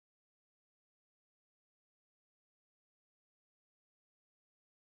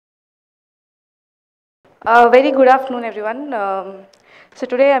Very good afternoon, everyone. So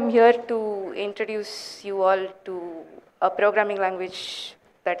today I'm here to introduce you all to a programming language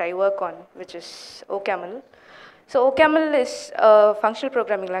that I work on, which is OCaml. So OCaml is a functional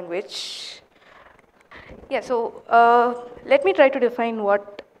programming language. Yeah, so let me try to define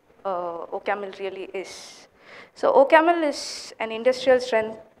what OCaml really is. So OCaml is an industrial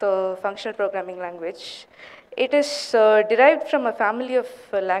strength functional programming language. It is derived from a family of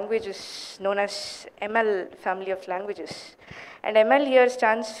languages known as ML family of languages. And ML here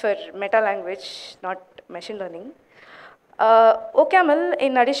stands for meta language, not machine learning. OCaml,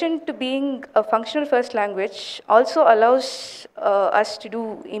 in addition to being a functional first language, also allows us to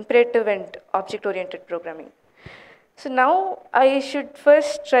do imperative and object-oriented programming. So now I should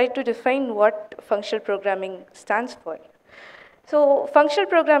first try to define what functional programming stands for. So functional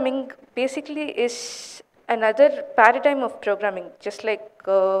programming basically is another paradigm of programming, just like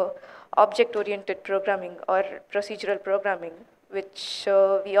object-oriented programming or procedural programming, which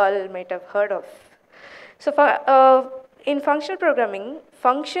we all might have heard of. So in functional programming,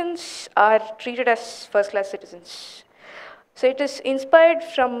 functions are treated as first-class citizens. So it is inspired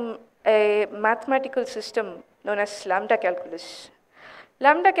from a mathematical system known as lambda calculus.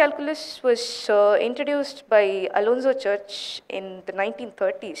 Lambda calculus was introduced by Alonzo Church in the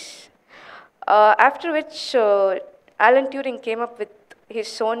 1930s, after which Alan Turing came up with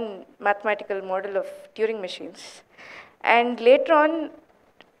his own mathematical model of Turing machines. And later on,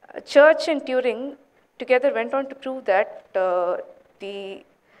 Church and Turing together went on to prove that the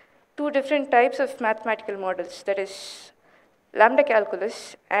two different types of mathematical models, that is lambda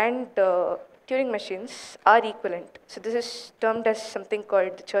calculus and Turing machines, are equivalent. So this is termed as something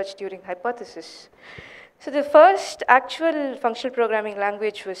called the Church-Turing hypothesis. So the first actual functional programming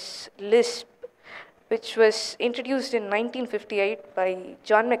language was Lisp, which was introduced in 1958 by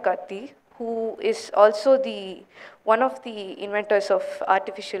John McCarthy, who is also one of the inventors of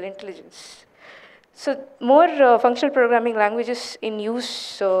artificial intelligence. So more functional programming languages in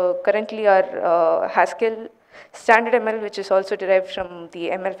use currently are Haskell, Standard ML, which is also derived from the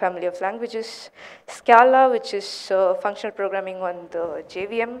ML family of languages, Scala, which is functional programming on the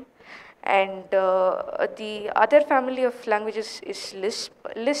JVM, and the other family of languages is Lisp.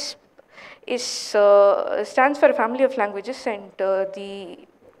 Lisp stands for a family of languages, and the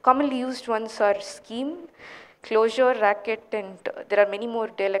commonly used ones are Scheme, Clojure, Racket, and there are many more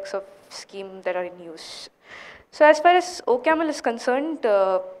dialects of Scheme that are in use. So as far as OCaml is concerned,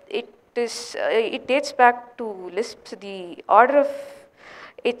 it dates back to Lisp. So the order of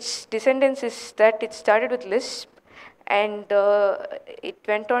its descendants is that it started with Lisp, and it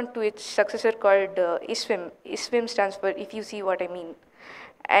went on to its successor called ISWIM. ISWIM stands for If You See What I Mean.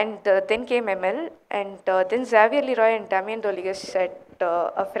 And then came ML, and then Xavier Leroy and Damien Doliges at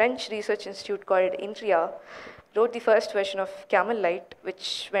a French research institute called INRIA wrote the first version of Camel Light,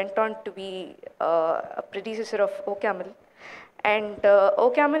 which went on to be a predecessor of OCaml. And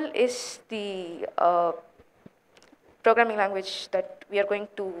OCaml is the programming language that we are going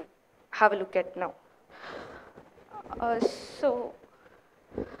to have a look at now. So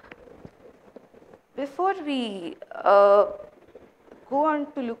before we go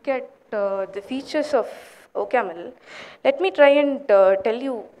on to look at the features of OCaml, let me try and tell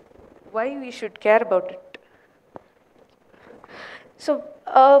you why we should care about it. So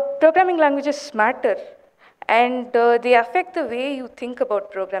programming languages matter, and they affect the way you think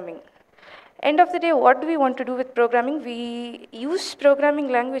about programming. End of the day, what do we want to do with programming? We use programming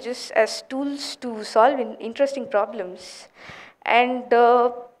languages as tools to solve interesting problems, and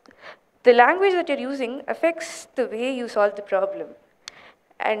the language that you're using affects the way you solve the problem.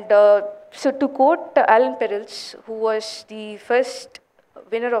 And so to quote Alan Perels, who was the first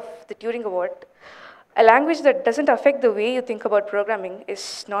winner of the Turing Award, a language that doesn't affect the way you think about programming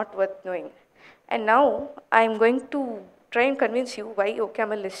is not worth knowing. And now I'm going to try and convince you why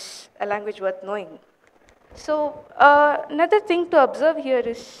OCaml is a language worth knowing. So another thing to observe here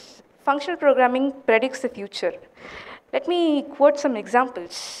is functional programming predicts the future. Let me quote some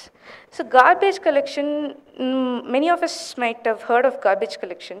examples. So garbage collection, many of us might have heard of garbage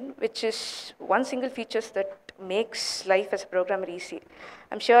collection, which is one single feature that makes life as a programmer easy.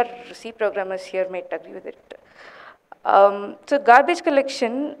 I'm sure C programmers here might agree with it. So garbage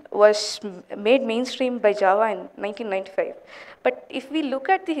collection was made mainstream by Java in 1995. But if we look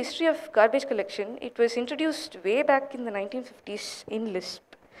at the history of garbage collection, it was introduced way back in the 1950s in Lisp.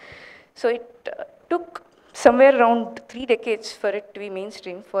 So it took somewhere around 3 decades for it to be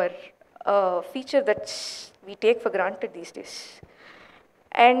mainstream, for a feature that we take for granted these days.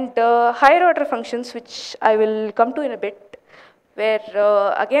 And higher order functions, which I will come to in a bit,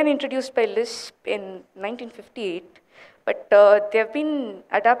 were again introduced by Lisp in 1958, but they have been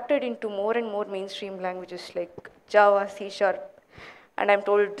adapted into more and more mainstream languages like Java, C Sharp, and I'm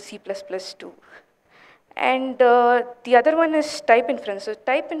told C++ too. And the other one is type inference. So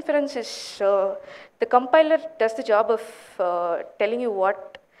type inference is the compiler does the job of telling you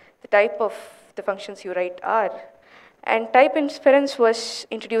what the type of the functions you write are. And type inference was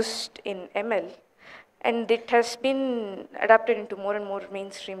introduced in ML, and it has been adapted into more and more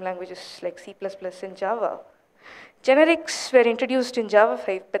mainstream languages like C++ and Java. Generics were introduced in Java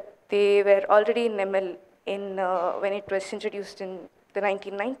 5, but they were already in ML when it was introduced in the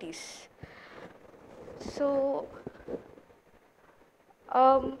 1990s. So,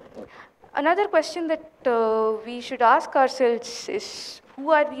 another question that we should ask ourselves is,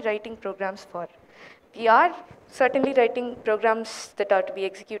 who are we writing programs for? We are certainly writing programs that are to be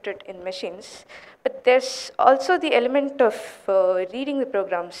executed in machines, but there's also the element of reading the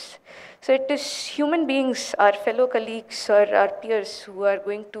programs. So it is human beings, our fellow colleagues or our peers, who are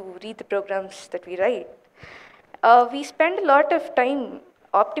going to read the programs that we write. We spend a lot of time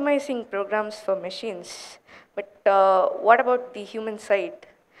optimizing programs for machines, but what about the human side?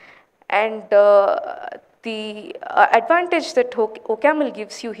 And the advantage that OCaml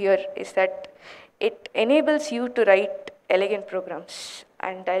gives you here is that it enables you to write elegant programs,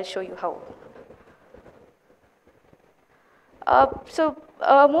 and I'll show you how.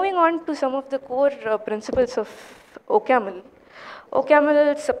 Moving on to some of the core principles of OCaml.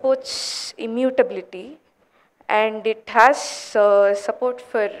 OCaml supports immutability, and it has support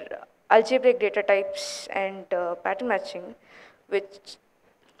for algebraic data types and pattern matching, which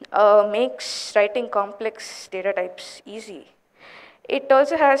makes writing complex data types easy. It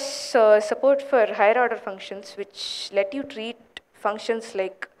also has support for higher order functions, which let you treat functions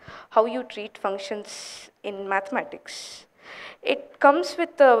like how you treat functions in mathematics. It comes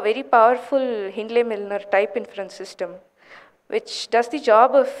with a very powerful Hindley-Milner type inference system, which does the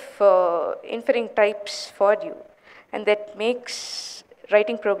job of inferring types for you, and that makes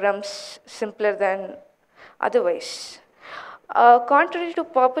writing programs simpler than otherwise. Contrary to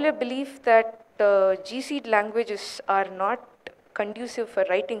popular belief that GC languages are not conducive for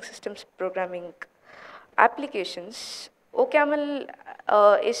writing systems programming applications, OCaml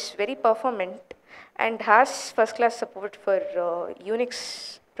is very performant and has first-class support for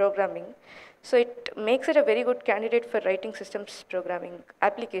Unix programming. So it makes it a very good candidate for writing systems programming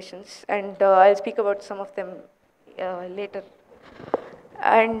applications, and I'll speak about some of them later.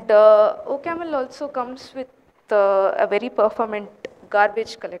 And OCaml also comes with a very performant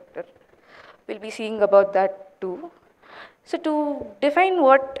garbage collector. We'll be seeing about that too. So to define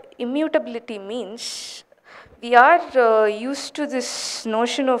what immutability means, we are used to this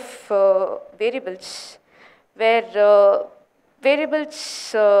notion of variables, where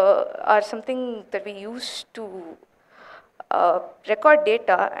variables are something that we use to record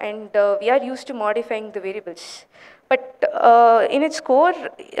data, and we are used to modifying the variables. But in its core,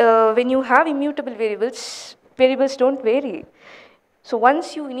 when you have immutable variables, variables don't vary. So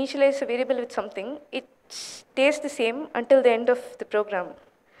once you initialize a variable with something, it stays the same until the end of the program.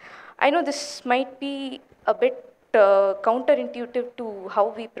 I know this might be a bit counterintuitive to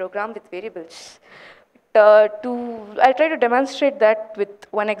how we program with variables. I'll try to demonstrate that with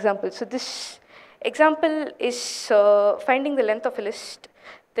one example. So this example is finding the length of a list.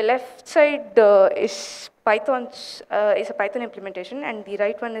 The left side is a Python implementation, and the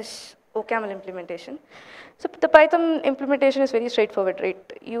right one is OCaml implementation. So the Python implementation is very straightforward, right?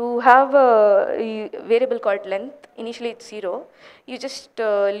 You have a variable called length. Initially, it's 0. You just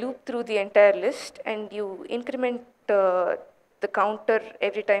loop through the entire list, and you increment the counter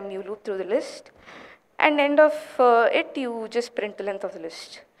every time you loop through the list. And end of it, you just print the length of the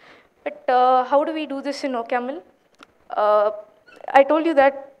list. But how do we do this in OCaml? I told you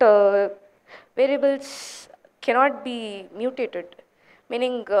that variables cannot be mutated,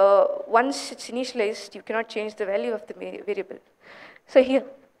 meaning once it's initialized, you cannot change the value of the variable. So here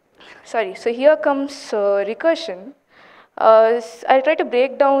comes recursion. I'll try to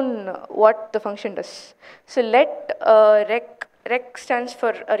break down what the function does. So let rec stands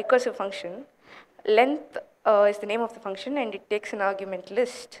for a recursive function. Length is the name of the function, and it takes an argument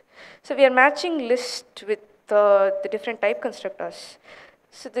list. So we are matching list with the different type constructors.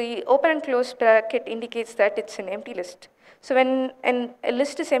 So the open and close bracket indicates that it's an empty list. So when a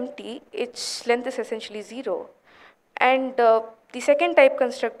list is empty, its length is essentially 0. And the second type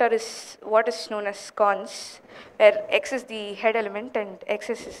constructor is what is known as cons, where x is the head element and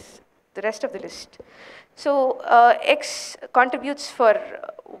xs is the rest of the list. So x contributes for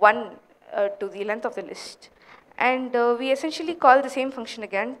 1 to the length of the list, And we essentially call the same function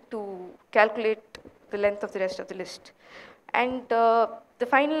again to calculate the length of the rest of the list. And the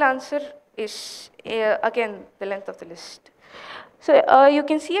final answer is again the length of the list. So you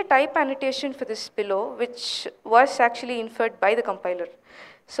can see a type annotation for this below, which was actually inferred by the compiler.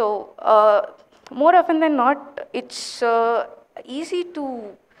 So more often than not, it's easy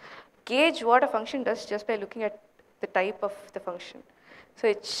to gauge what a function does just by looking at the type of the function. So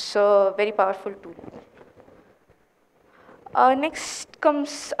it's a very powerful tool. Next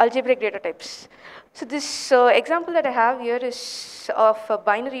comes algebraic data types. So this example that I have here is of a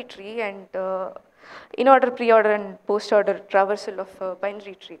binary tree and in-order, pre-order, and post-order traversal of a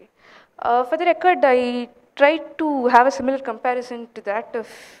binary tree. For the record, I tried to have a similar comparison to that of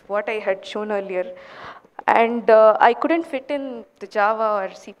what I had shown earlier. And I couldn't fit in the Java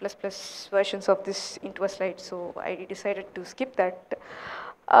or C++ versions of this into a slide, so I decided to skip that.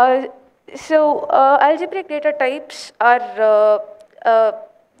 Algebraic data types are a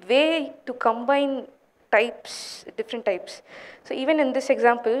way to combine types, different types. So even in this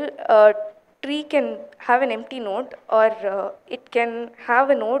example, tree can have an empty node, or it can have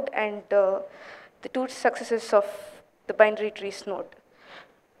a node and the two successors of the binary tree's node.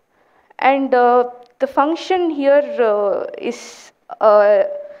 And the function here is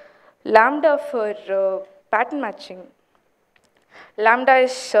lambda for pattern matching. Lambda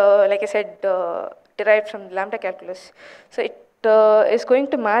is, like I said, derived from lambda calculus. So it is going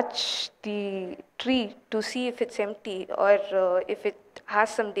to match the tree to see if it's empty or if it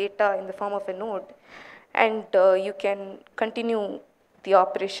has some data in the form of a node. And you can continue the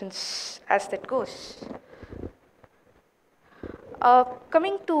operations as that goes.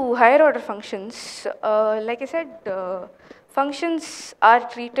 Coming to higher order functions, like I said, functions are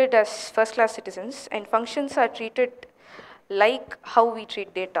treated as first class citizens, and functions are treated like how we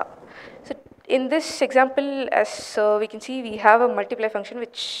treat data. So in this example, as we can see, we have a multiply function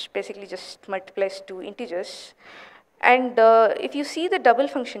which basically just multiplies two integers. And if you see the double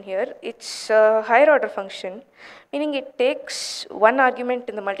function here, it's a higher order function, meaning it takes one argument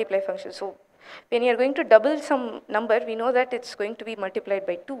in the multiply function. So when you're going to double some number, we know that it's going to be multiplied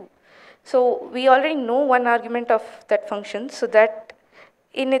by 2. So we already know one argument of that function, so that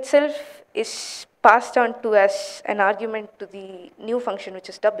in itself is passed on to as an argument to the new function, which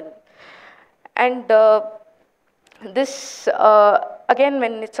is double. And this, again,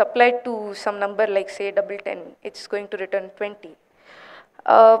 when it's applied to some number like, say, double 10, it's going to return 20.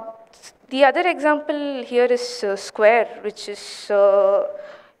 The other example here is square, which is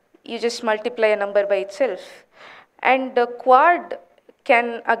you just multiply a number by itself. And quad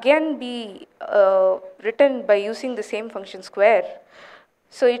can again be written by using the same function square.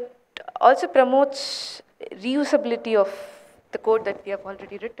 So it also promotes reusability of the code that we have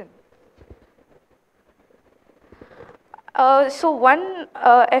already written. So one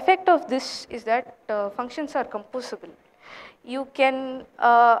effect of this is that functions are composable. You can,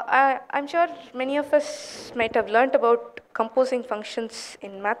 I'm sure many of us might have learned about composing functions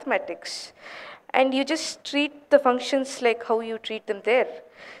in mathematics, and you just treat the functions like how you treat them there.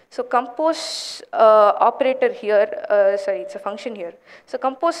 So compose operator here, sorry, it's a function here. So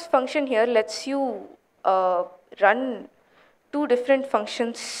compose function here lets you run two different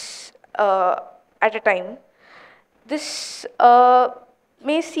functions at a time. This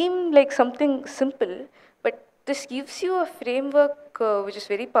may seem like something simple, but this gives you a framework which is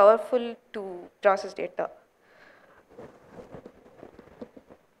very powerful to process data.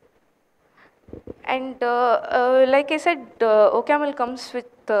 And like I said, OCaml comes with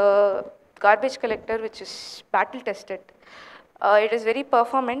garbage collector, which is battle tested. It is very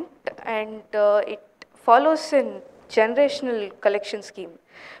performant, and it follows a generational collection scheme,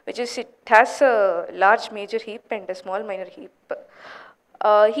 which is it has a large major heap and a small minor heap.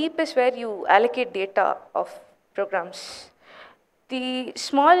 Heap is where you allocate data of programs. The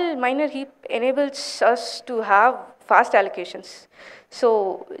small minor heap enables us to have fast allocations.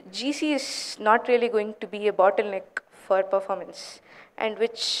 So GC is not really going to be a bottleneck for performance, and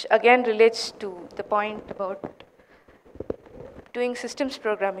which again relates to the point about doing systems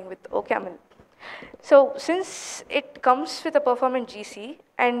programming with OCaml. So since it comes with a performant GC,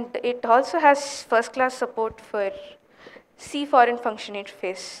 and it also has first class support for C foreign function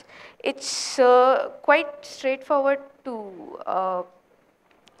interface, it's quite straightforward to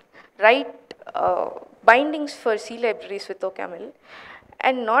write bindings for C libraries with OCaml.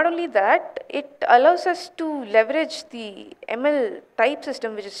 And not only that, it allows us to leverage the ML type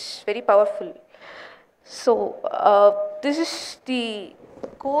system, which is very powerful. So this is the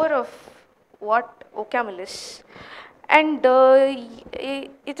core of what OCaml is. And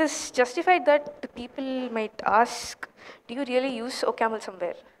it is justified that the people might ask, do you really use OCaml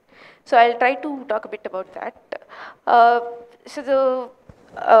somewhere? So I'll try to talk a bit about that. So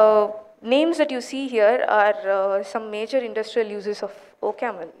the names that you see here are some major industrial uses of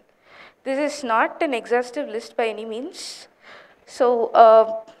OCaml. This is not an exhaustive list by any means. So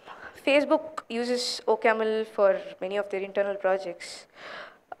Facebook uses OCaml for many of their internal projects.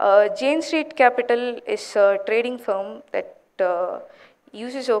 Jane Street Capital is a trading firm that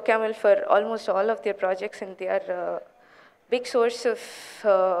uses OCaml for almost all of their projects, and they are big source of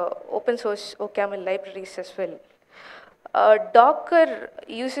open source OCaml libraries as well. Docker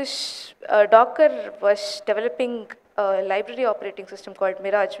was developing a library operating system called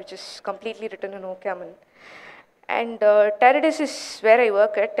Mirage, which is completely written in OCaml. And Teradus is where I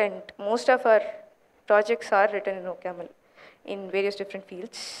work at, and most of our projects are written in OCaml in various different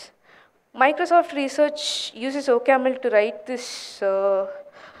fields. Microsoft Research uses OCaml to write this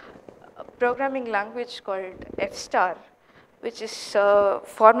programming language called F***, which is a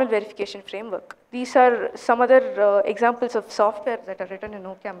formal verification framework. These are some other examples of software that are written in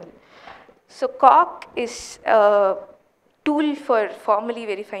OCaml. So Coq is a tool for formally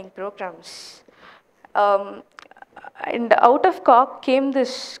verifying programs. And out of Coq came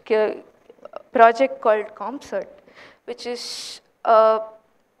this project called CompCert, which is a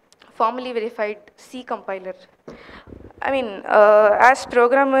formally verified C compiler. I mean, as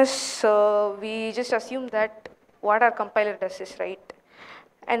programmers, we just assume that what our compiler does is right,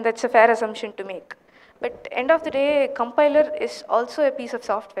 and that's a fair assumption to make. But end of the day, a compiler is also a piece of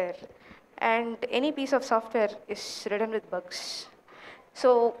software, and any piece of software is ridden with bugs.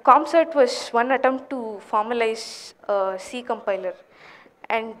 So CompCert was one attempt to formalize a C compiler,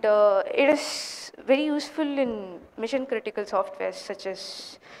 and it is very useful in mission critical softwares such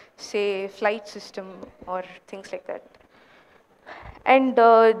as, say, flight system or things like that. And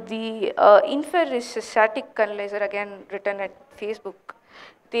the infer is a static analyzer, again written at Facebook.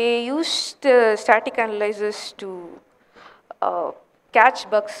 They use the static analyzers to catch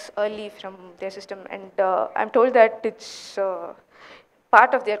bugs early from their system, and I'm told that it's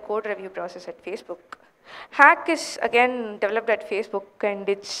part of their code review process at Facebook. Hack is again developed at Facebook, and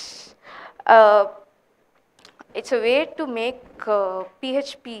it's a way to make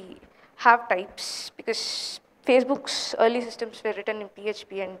PHP have types, because Facebook's early systems were written in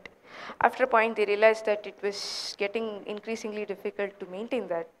PHP, and after a point they realized that it was getting increasingly difficult to maintain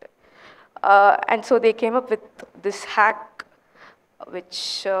that. And so they came up with this Hack,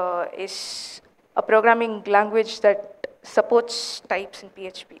 which is a programming language that supports types in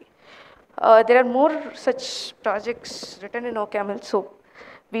PHP. There are more such projects written in OCaml, so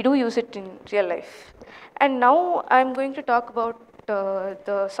we do use it in real life. And now I'm going to talk about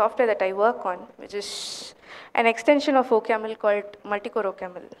the software that I work on, which is an extension of OCaml called Multicore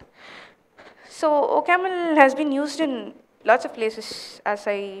OCaml. So OCaml has been used in lots of places, as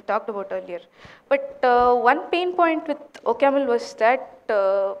I talked about earlier. But one pain point with OCaml was that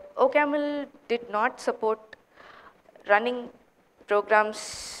OCaml did not support running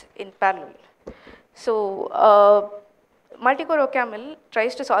programs in parallel. So Multicore OCaml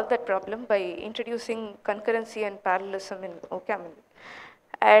tries to solve that problem by introducing concurrency and parallelism in OCaml.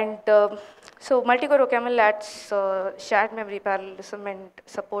 And so Multicore OCaml adds shared memory parallelism and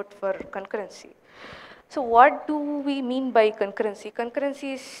support for concurrency. So what do we mean by concurrency?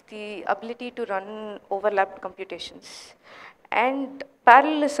 Concurrency is the ability to run overlapped computations. And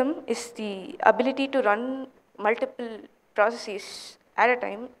parallelism is the ability to run multiple processes at a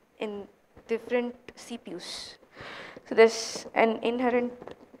time in different CPUs. So there's an inherent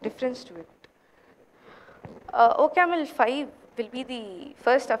difference to it. OCaml 5 will be the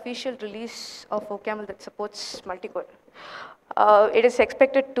first official release of OCaml that supports multicore. It is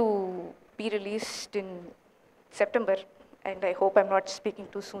expected to be released in September, and I hope I'm not speaking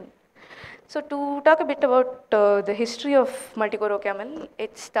too soon. So to talk a bit about the history of Multicore OCaml,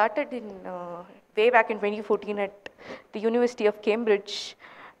 it started in way back in 2014 at the University of Cambridge,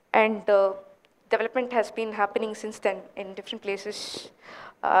 and development has been happening since then in different places.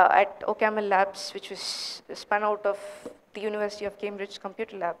 At OCaml Labs, which was spun out of the University of Cambridge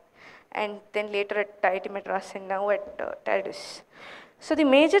Computer Lab, and then later at IIT Madras, and now at Teradus. So the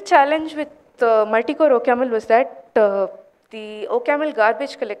major challenge with Multicore OCaml was that the OCaml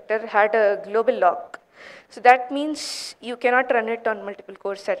garbage collector had a global lock. So that means you cannot run it on multiple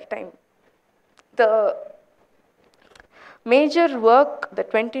cores at a time. The major work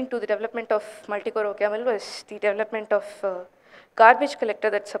that went into the development of Multicore OCaml was the development of garbage collector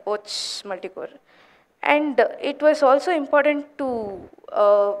that supports multicore. And it was also important to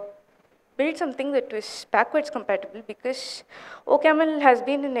build something that was backwards compatible, because OCaml has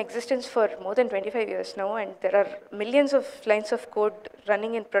been in existence for more than 25 years now, and there are millions of lines of code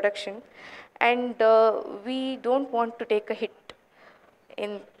running in production, and we don't want to take a hit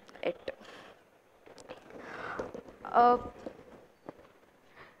in it. Uh,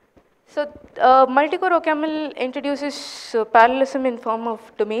 Multicore OCaml introduces parallelism in form of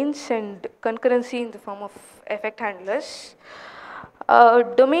domains and concurrency in the form of effect handlers.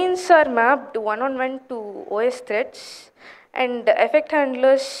 Domains are mapped one-on-one to OS threads, and effect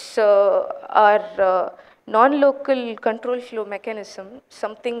handlers are non-local control flow mechanism,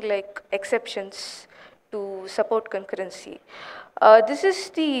 something like exceptions to support concurrency. This is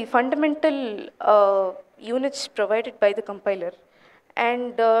the fundamental units provided by the compiler.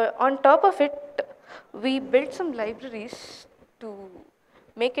 And on top of it, we built some libraries to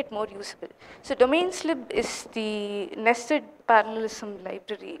make it more usable. So domainslib is the nested parallelism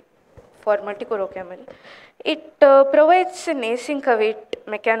library for Multicore OCaml. It provides an async await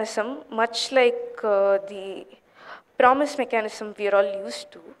mechanism, much like the promise mechanism we are all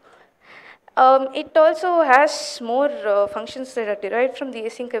used to. It also has more functions that are derived from the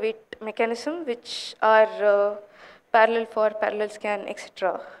async await mechanism, which are parallel for, parallel scan,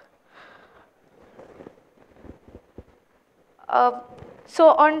 etc. So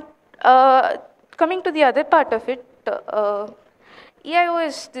on coming to the other part of it, EIO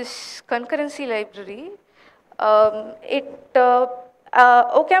is this concurrency library.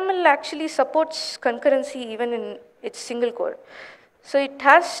 OCaml actually supports concurrency even in its single core. So it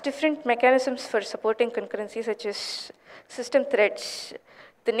has different mechanisms for supporting concurrency, such as system threads.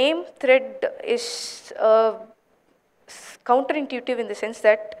 The name thread is counterintuitive in the sense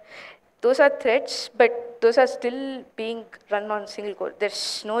that those are threads, but those are still being run on single core.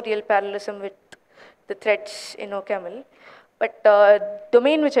 There's no real parallelism with the threads in OCaml. But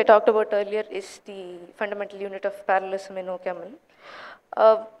domain, which I talked about earlier, is the fundamental unit of parallelism in OCaml.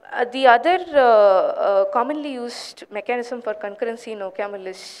 The other commonly used mechanism for concurrency in OCaml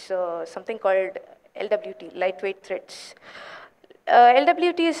is something called LWT, lightweight threads.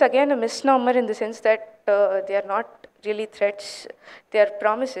 LWT is again a misnomer in the sense that they are not really threads, they are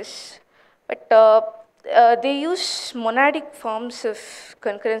promises. But they use monadic forms of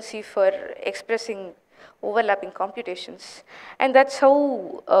concurrency for expressing overlapping computations. And that's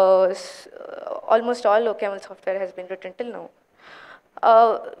how almost all OCaml software has been written till now.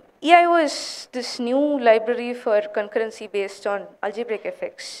 EIO is this new library for concurrency based on algebraic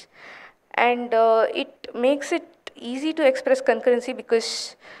effects. And it makes it easy to express concurrency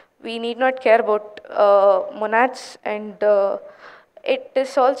because we need not care about monads, and it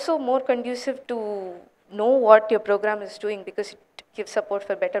is also more conducive to know what your program is doing because it gives support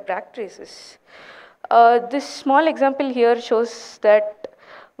for better back traces. This small example here shows that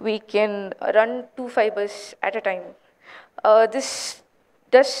we can run 2 fibers at a time. This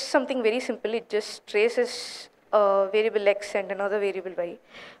does something very simple. It just traces a variable x and another variable y.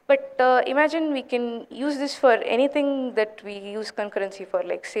 But imagine we can use this for anything that we use concurrency for,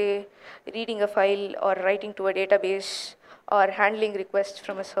 like say reading a file or writing to a database or handling requests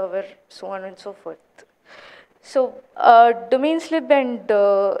from a server, so on and so forth. So domainslib and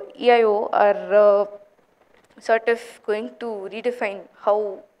EIO are sort of going to redefine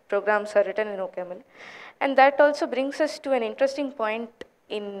how programs are written in OCaml. And that also brings us to an interesting point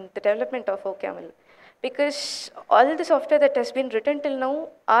in the development of OCaml, because all the software that has been written till now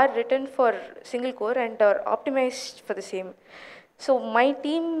are written for single core and are optimized for the same. So my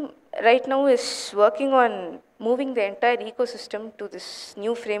team right now is working on moving the entire ecosystem to this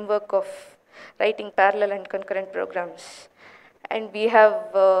new framework of writing parallel and concurrent programs. And we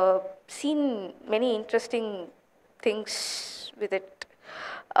have seen many interesting things with it.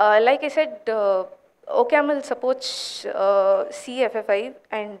 Like I said, OCaml supports CFFI,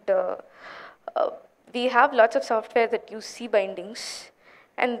 and we have lots of software that use C bindings,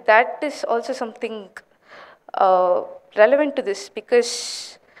 and that is also something relevant to this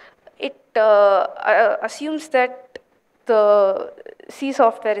because it assumes that the C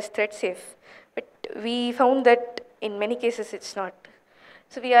software is thread safe, but we found that in many cases it's not.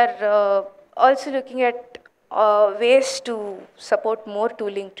 So we are also looking at ways to support more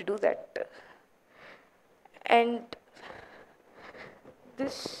tooling to do that. And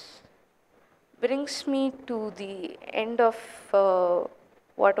this brings me to the end of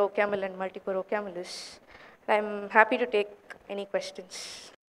what OCaml and Multicore OCaml is. I'm happy to take any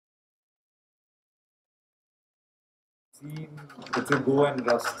questions. Seen, let's say, Go and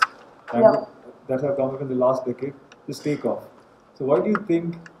Rust, and that have come up in the last decade, just take off. So why do you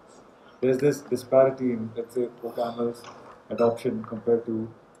think there's this disparity in, let's say, OCaml's adoption compared to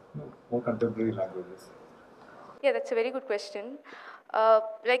more contemporary languages? Yeah, that's a very good question.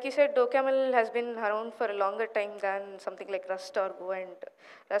 Like you said, OCaml has been around for a longer time than something like Rust or Go, and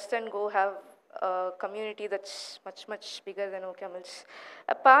Rust and Go have a community that's much, much bigger than OCaml's.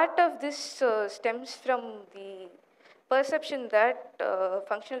 A part of this stems from the perception that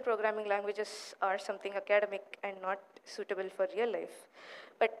functional programming languages are something academic and not suitable for real life.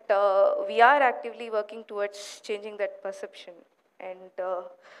 But we are actively working towards changing that perception. And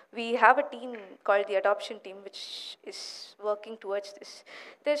we have a team called the adoption team, which is working towards this.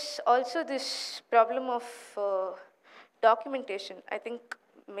 There's also this problem of documentation. I think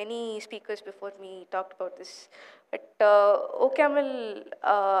many speakers before me talked about this. But OCaml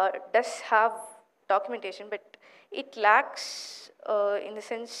does have documentation, but it lacks, in the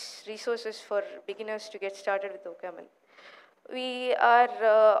sense, resources for beginners to get started with OCaml. We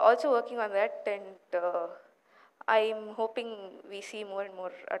are also working on that, and I'm hoping we see more and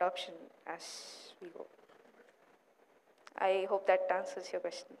more adoption as we go. I hope that answers your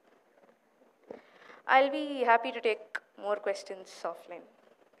question. I'll be happy to take more questions offline.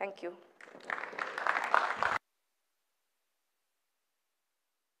 Thank you.